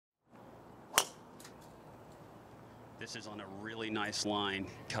This is on a really nice line,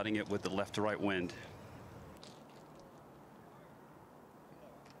 cutting it with the left to right wind.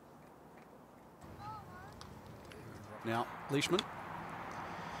 Now, Leishman.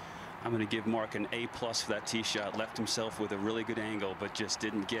 I'm going to give Marc an A+ for that tee shot. Left himself with a really good angle, but just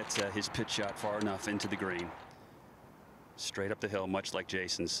didn't get his pitch shot far enough into the green. Straight up the hill, much like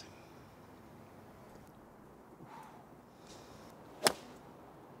Jason's.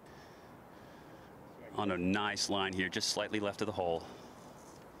 On a nice line here, just slightly left of the hole.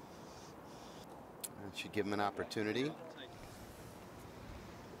 That should give him an opportunity.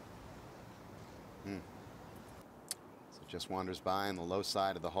 So just wanders by on the low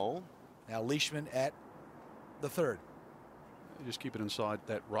side of the hole. Now Leishman at the third. Just keep it inside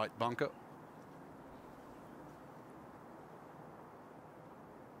that right bunker.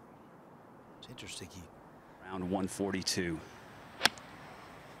 It's interesting. Round 142.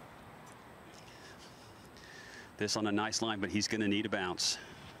 This on a nice line, but he's going to need a bounce.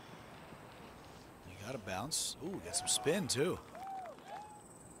 You got to bounce. Ooh, got some spin too.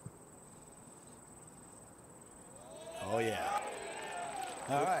 Oh yeah.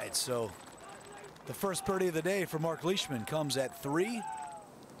 All right, so the first birdie of the day for Marc Leishman comes at 3.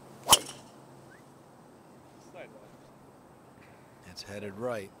 It's headed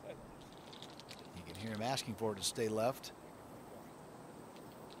right. You can hear him asking for it to stay left.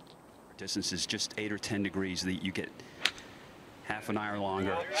 Distance is just 8 or 10 degrees. That you get half an hour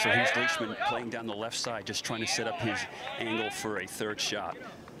longer. So here's Leishman playing down the left side, just trying to set up his angle for a third shot.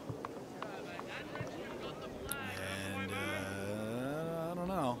 And I don't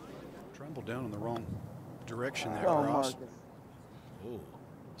know. Trembled down in the wrong direction there, Oh, Ross. Marcus. Oh,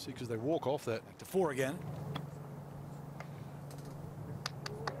 See, because they walk off that. back to 4 again.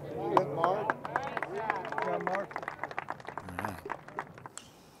 Good, Mark. Yeah, Mark.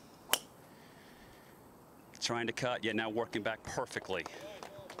 Trying to cut, yet now working back perfectly.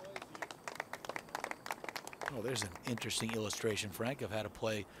 Oh, there's an interesting illustration, Frank, of how to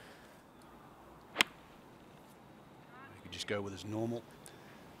play. You could just go with his normal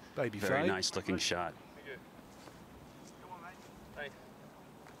baby Very fade. nice looking shot.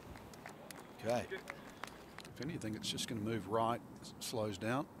 Okay. If anything, it's just going to move right. It slows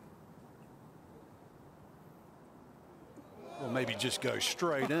down. Or maybe just go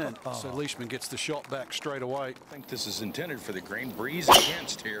straight in. So Leishman gets the shot back straight away. I think this is intended for the green. Breeze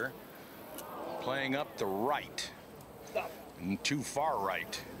against here. Playing up the right. And too far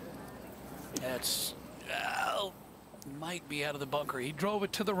right. That's might be out of the bunker. He drove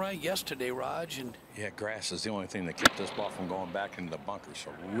it to the right yesterday, Raj, and Yeah, grass is the only thing that kept this ball from going back into the bunker.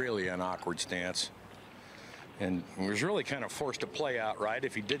 So really an awkward stance. And he was really kind of forced to play out right.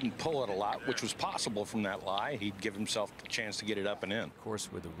 If he didn't pull it a lot, which was possible from that lie, he'd give himself the chance to get it up and in. Of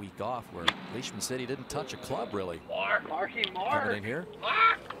course, with a week off where Leishman said he didn't touch a club really coming in here.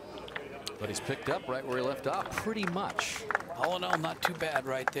 But he's picked up right where he left off pretty much. all in all, not too bad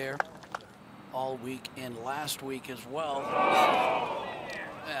right there. All week and last week as well.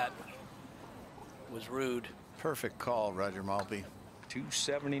 That was rude. Perfect call, Roger Maltby.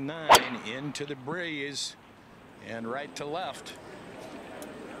 279 into the breeze and right to left.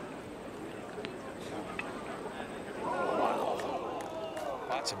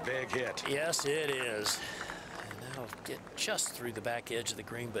 That's a big hit. Yes, it is. And that'll get just through the back edge of the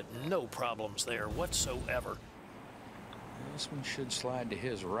green, but no problems there whatsoever. This one should slide to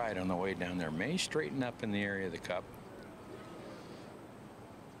his right on the way down there. May straighten up in the area of the cup.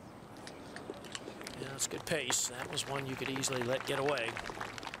 Yeah, that's good pace. That was one you could easily let get away.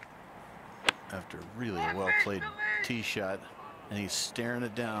 After really a well-played tee shot, and he's staring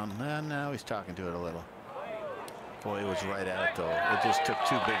it down. And now he's talking to it a little. Boy, it was right at it, though. It just took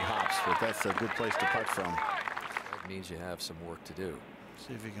 2 big hops, but that's a good place to putt from. That means you have some work to do.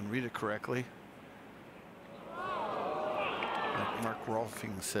 See if you can read it correctly. Like Mark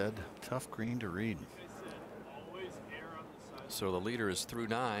Rolfing said, tough green to read. So the leader is through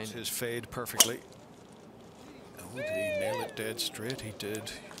 9. His fade perfectly. Oh, did he nail it dead straight? He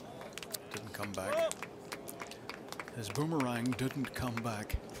did. Didn't come back. His boomerang didn't come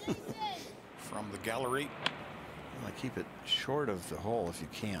back from the gallery. You want to keep it short of the hole if you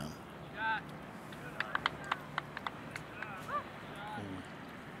can.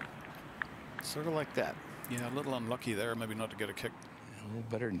 Sort of like that. Yeah, a little unlucky there, maybe not to get a kick. A little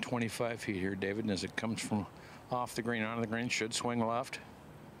better than 25 feet here, David, and as it comes from off the green onto the green, should swing left.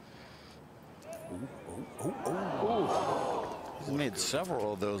 He's made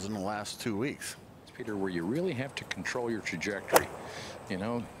several of those in the last 2 weeks. It's Peter, where you really have to control your trajectory. You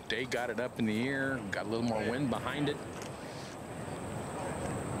know, Day got it up in the air, got a little more wind behind it.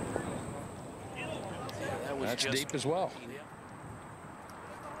 Yeah, that was That's just deep as well. Yeah.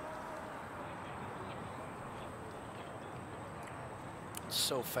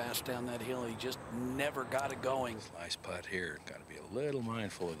 So fast down that hill, he just never got it going. Slice putt here. Got to be a little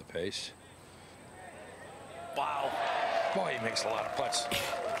mindful of the pace. Wow. Boy, he makes a lot of putts.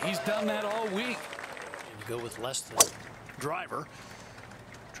 He's done that all week. And you go with less than driver.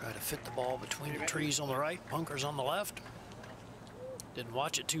 Try to fit the ball between the trees on the right, bunkers on the left. Didn't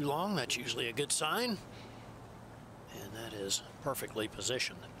watch it too long. That's usually a good sign. And that is perfectly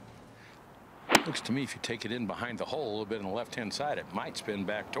positioned. Looks to me if you take it in behind the hole a little bit on the left-hand side, it might spin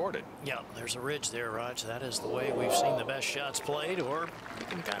back toward it. Yeah, there's a ridge there, Raj. That is the way we've seen the best shots played, or you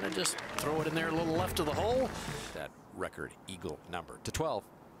can kind of just throw it in there a little left of the hole. That record eagle number to 12.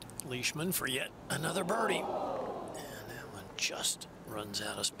 Leishman for yet another birdie. And that one just runs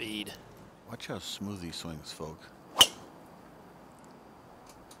out of speed. Watch how smooth he swings, folks.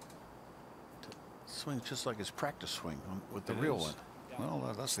 Swings just like his practice swing with the real one.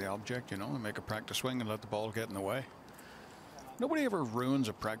 Well, that's the object, you know, make a practice swing and let the ball get in the way. Nobody ever ruins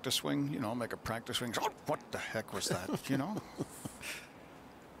a practice swing, you know, make a practice swing. Oh, what the heck was that, you know?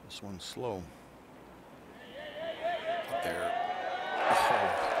 This one's slow. There. Oh.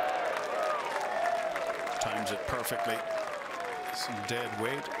 Times it perfectly. Some dead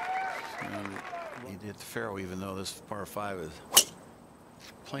weight. And he did the Faro, even though this par 5 is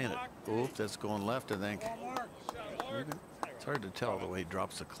playing it. Oop, that's going left, I think. It's hard to tell the way he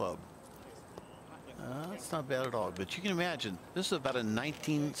drops the club. It's not bad at all, but you can imagine this is about a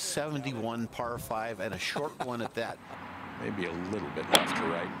 1971 par 5 and a short one at that. Maybe a little bit left to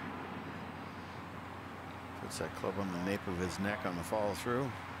right. Puts that club on the nape of his neck on the follow through.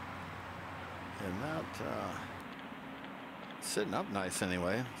 And that sitting up nice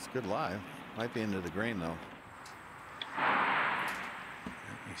anyway. It's a good lie. Might be into the green though.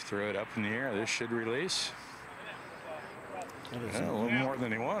 He threw it up in the air. This should release. A little more than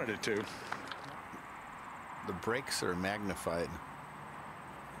he wanted it to. The brakes are magnified.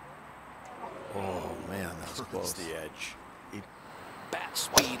 Oh man, that was close. The edge. Bat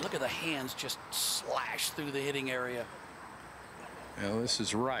speed. Look at the hands just slash through the hitting area. Well, this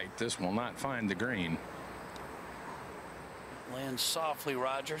is right. This will not find the green. Lands softly,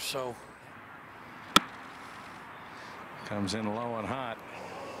 Roger. So comes in low and hot.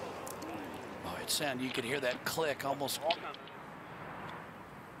 oh, it sounded. You could hear that click almost.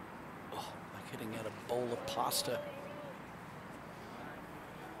 Like hitting at a bowl of pasta.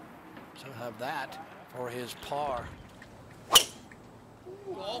 So have that for his par.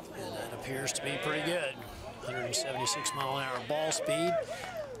 And that appears to be pretty good. 176-mile-an-hour ball speed.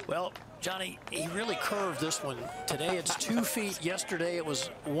 Well, Johnny, he really curved this one. Today it's 2 feet. Yesterday it was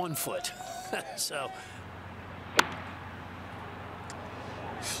 1 foot. So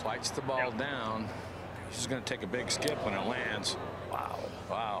Flights the ball down. He's going to take a big skip when it lands. wow.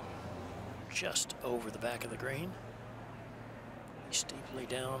 Wow. Just over the back of the green. Steeply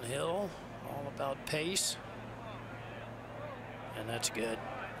downhill. All about pace. And that's good.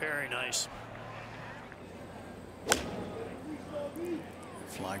 Very nice.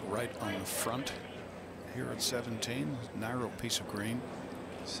 flag right on the front here at 17. Narrow piece of green.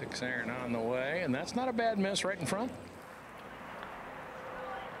 6 iron on the way, and that's not a bad miss right in front.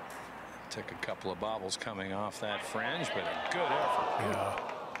 Took a couple of bobbles coming off that fringe, but a good effort.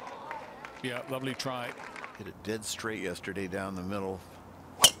 Yeah, lovely try. Hit it dead straight yesterday down the middle.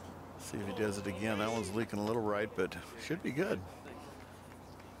 See if he does it again. That one's leaking a little right, but should be good.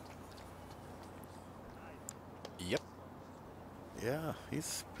 Yep. Yeah,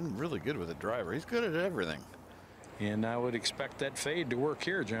 he's been really good with the driver. He's good at everything. And I would expect that fade to work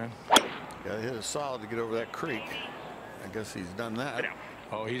here, John. Got to hit it solid to get over that creek. I guess he's done that.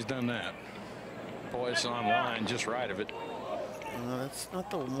 Oh, he's done that. Boy, it's on line just right of it. That's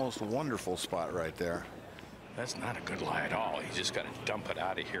not the most wonderful spot right there. That's not a good lie at all. He's just got to dump it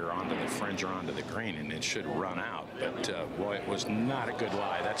out of here onto the fringe or onto the green, and it should run out. But boy, it was not a good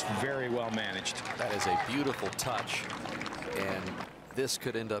lie. That's very well managed. That is a beautiful touch, and this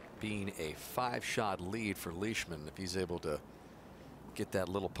could end up being a 5-shot lead for Leishman if he's able to get that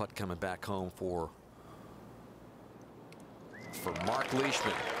little putt coming back home for Marc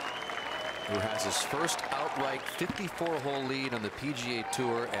Leishman, who has his first outright 54-hole lead on the PGA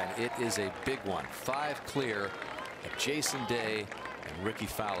Tour, and it is a big one. 5 clear of Jason Day and Ricky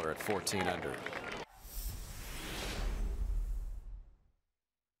Fowler at 14 under.